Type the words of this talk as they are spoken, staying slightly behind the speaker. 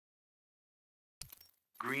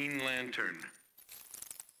Green Lantern,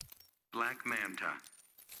 Black Manta,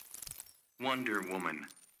 Wonder Woman.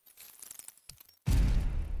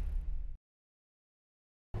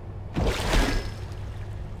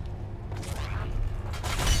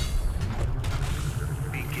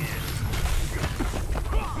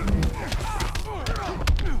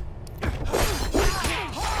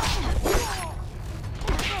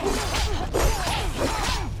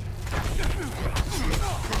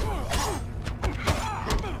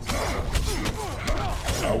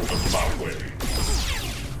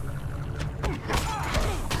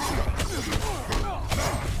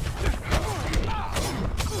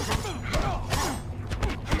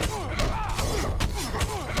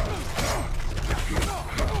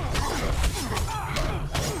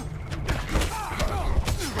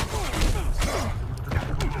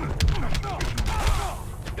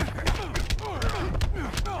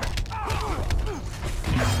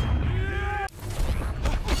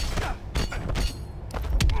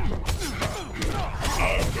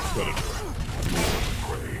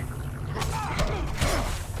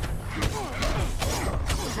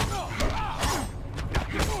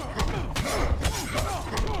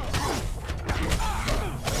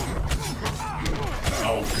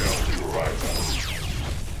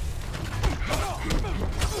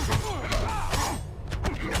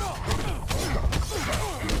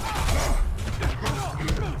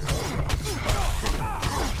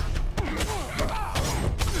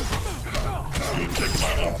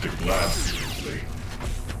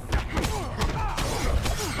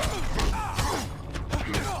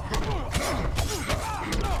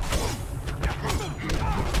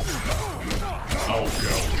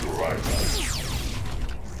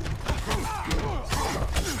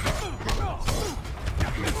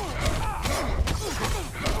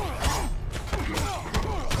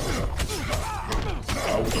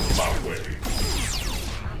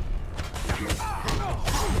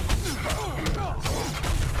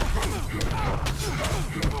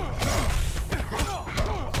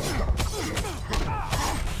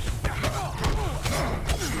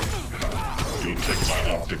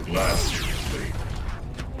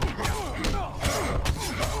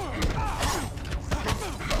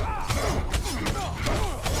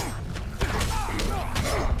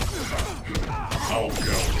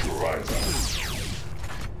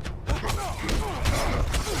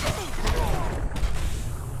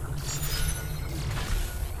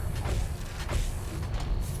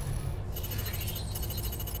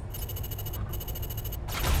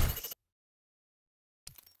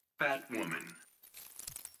 Batwoman,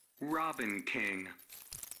 Robin King,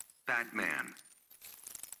 Batman.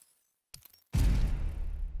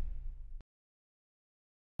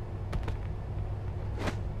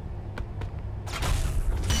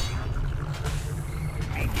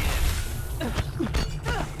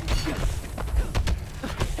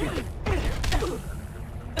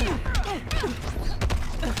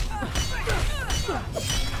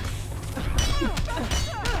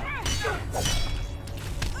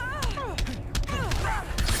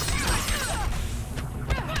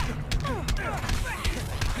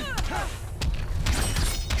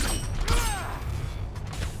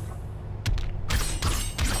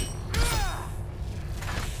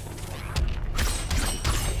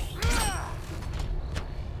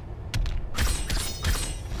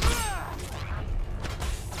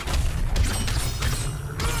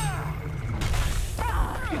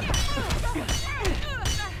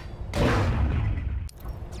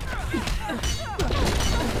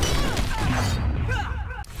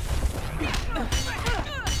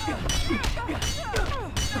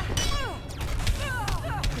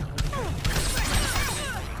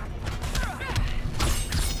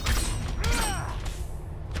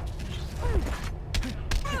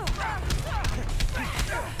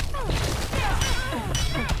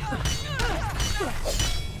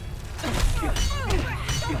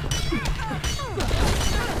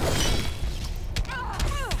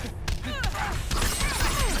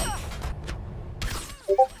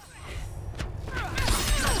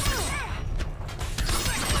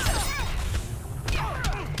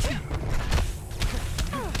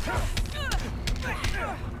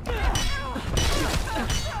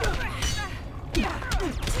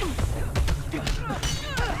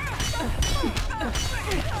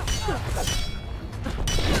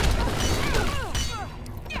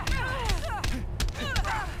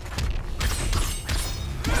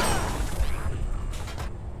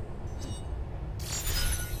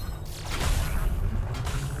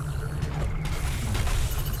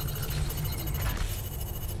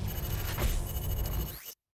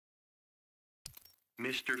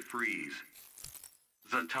 Mr. Freeze,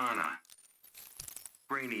 Zatanna,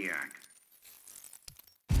 Brainiac.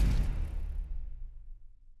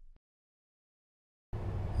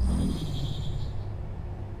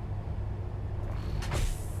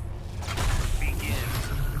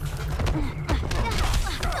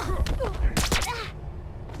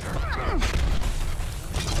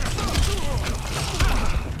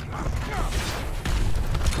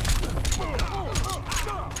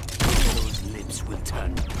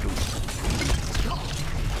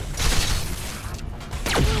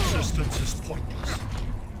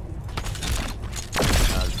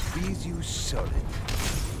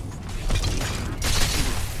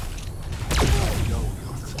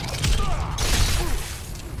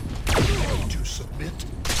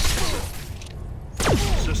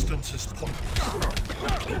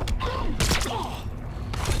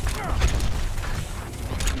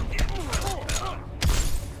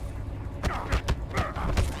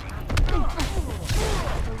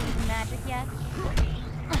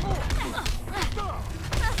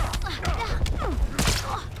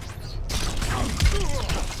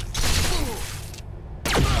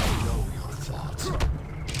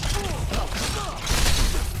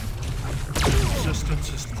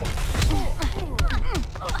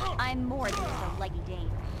 I'm more than just a leggy dame.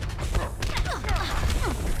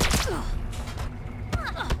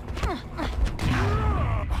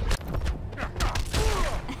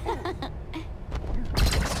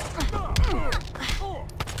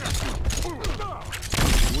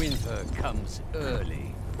 Winter comes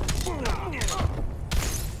early.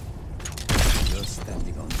 You're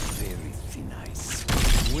standing on very thin ice.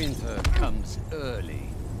 Winter comes early.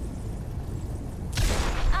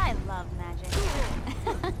 I love magic.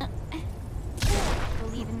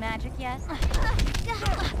 Believe in magic yet?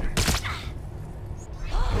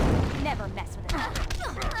 Never mess with it.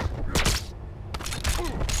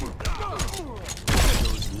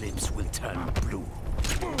 Those lips will turn blue.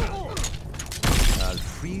 I'll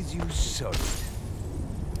freeze you solid.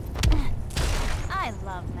 I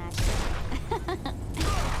love magic.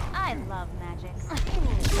 I love magic.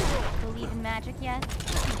 Believe in magic yet?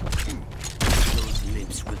 Those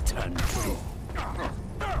lips will turn blue.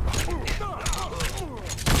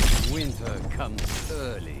 Winter comes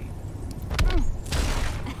early.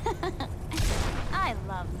 I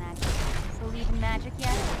love magic. Believe in magic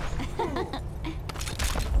yet?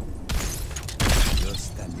 You're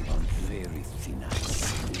standing on very thin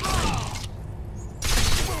ice.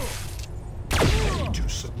 Ready to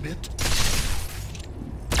submit?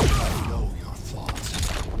 I know your thoughts.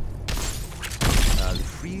 I'll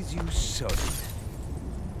freeze you solid.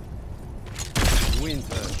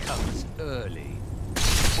 Winter comes early.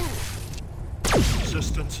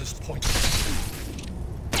 Resistance is pointless.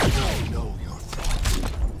 I know your thoughts.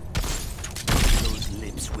 Those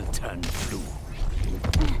lips will turn blue.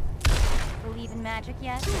 Believe in magic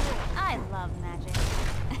yet? I love magic.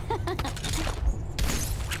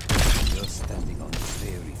 You're standing on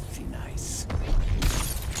very thin ice.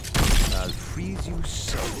 I'll freeze you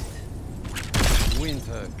solid.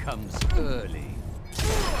 Winter comes early.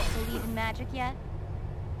 Believe in magic yet?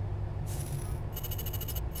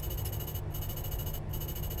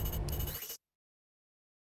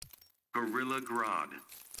 Gorilla Grodd.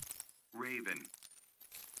 Raven.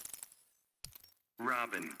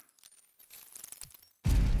 Robin.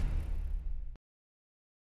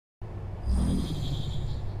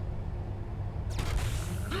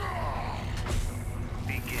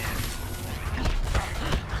 Begin.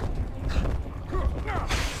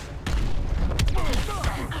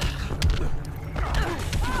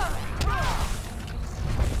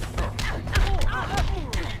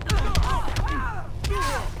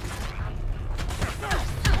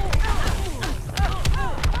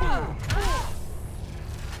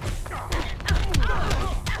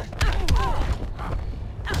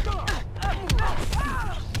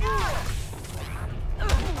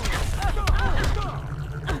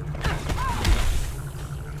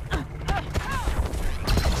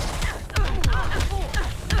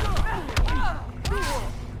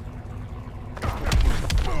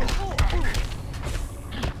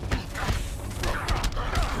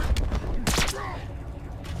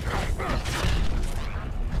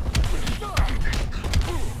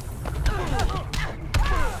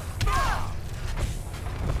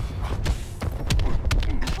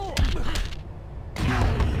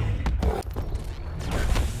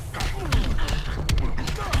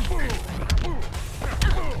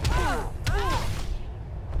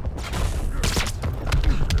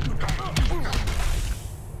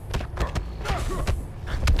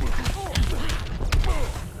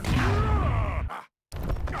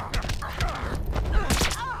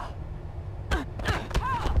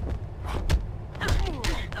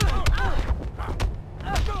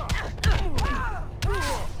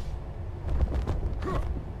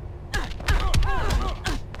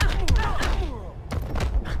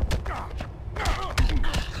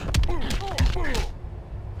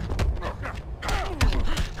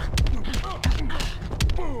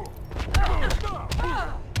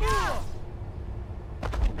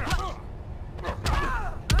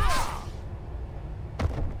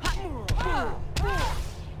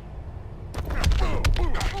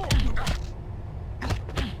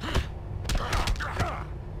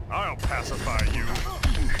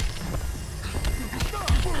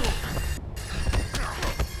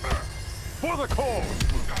 the cause!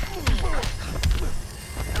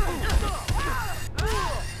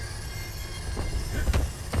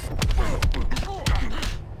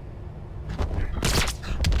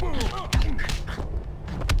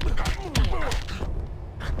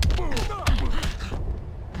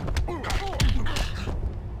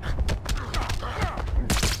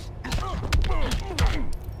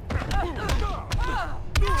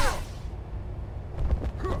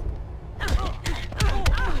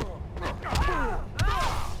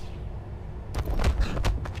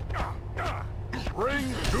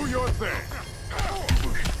 Ring, do your thing!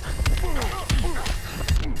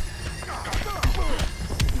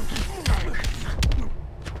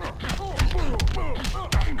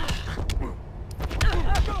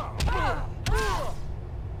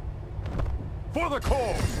 For the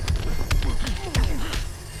cause!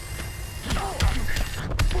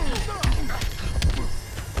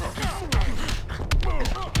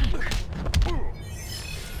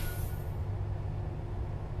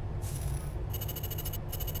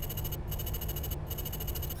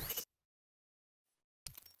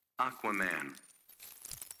 Aquaman.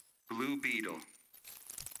 Blue Beetle.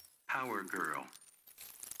 Power Girl.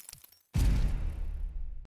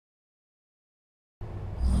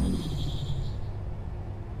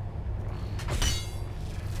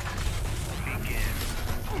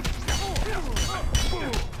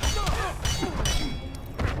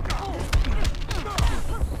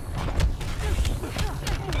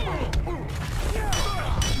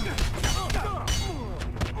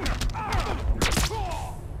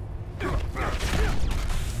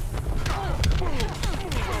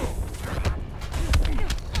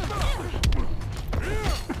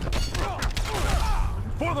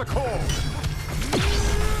 For the cause!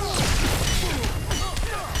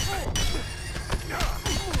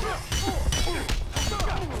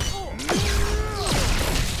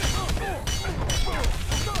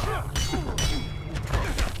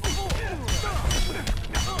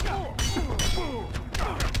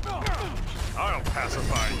 I'll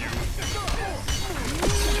pacify you.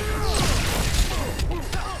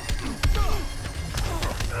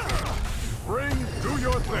 Ring, do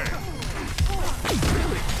your thing.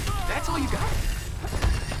 Really? That's all you got?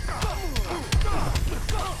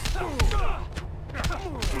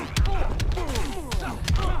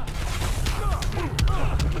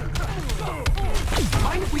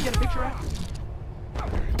 Mind if we get a picture out?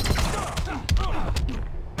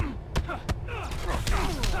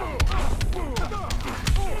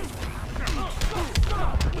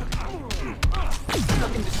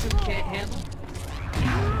 Nothing the suit can't handle?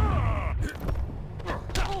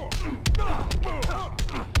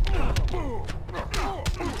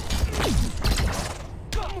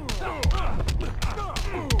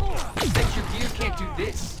 Bet your gear can't do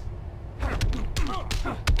this.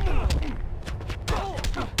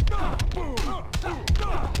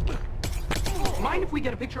 Mind if we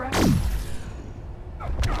get a picture out?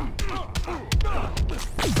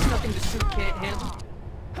 Nothing the suit can't handle?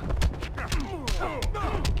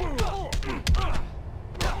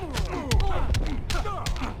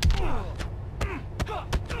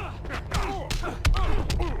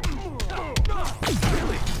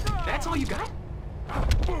 Really? That's all you got?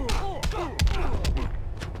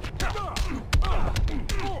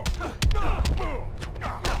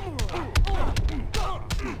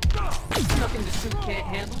 Nothing the suit can't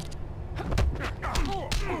handle?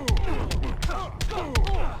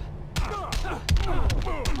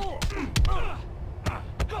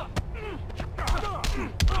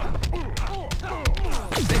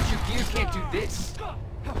 Bet your gear can't do this.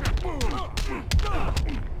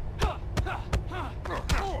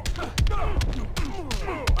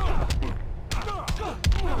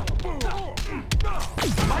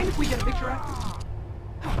 Mind if we get a picture after?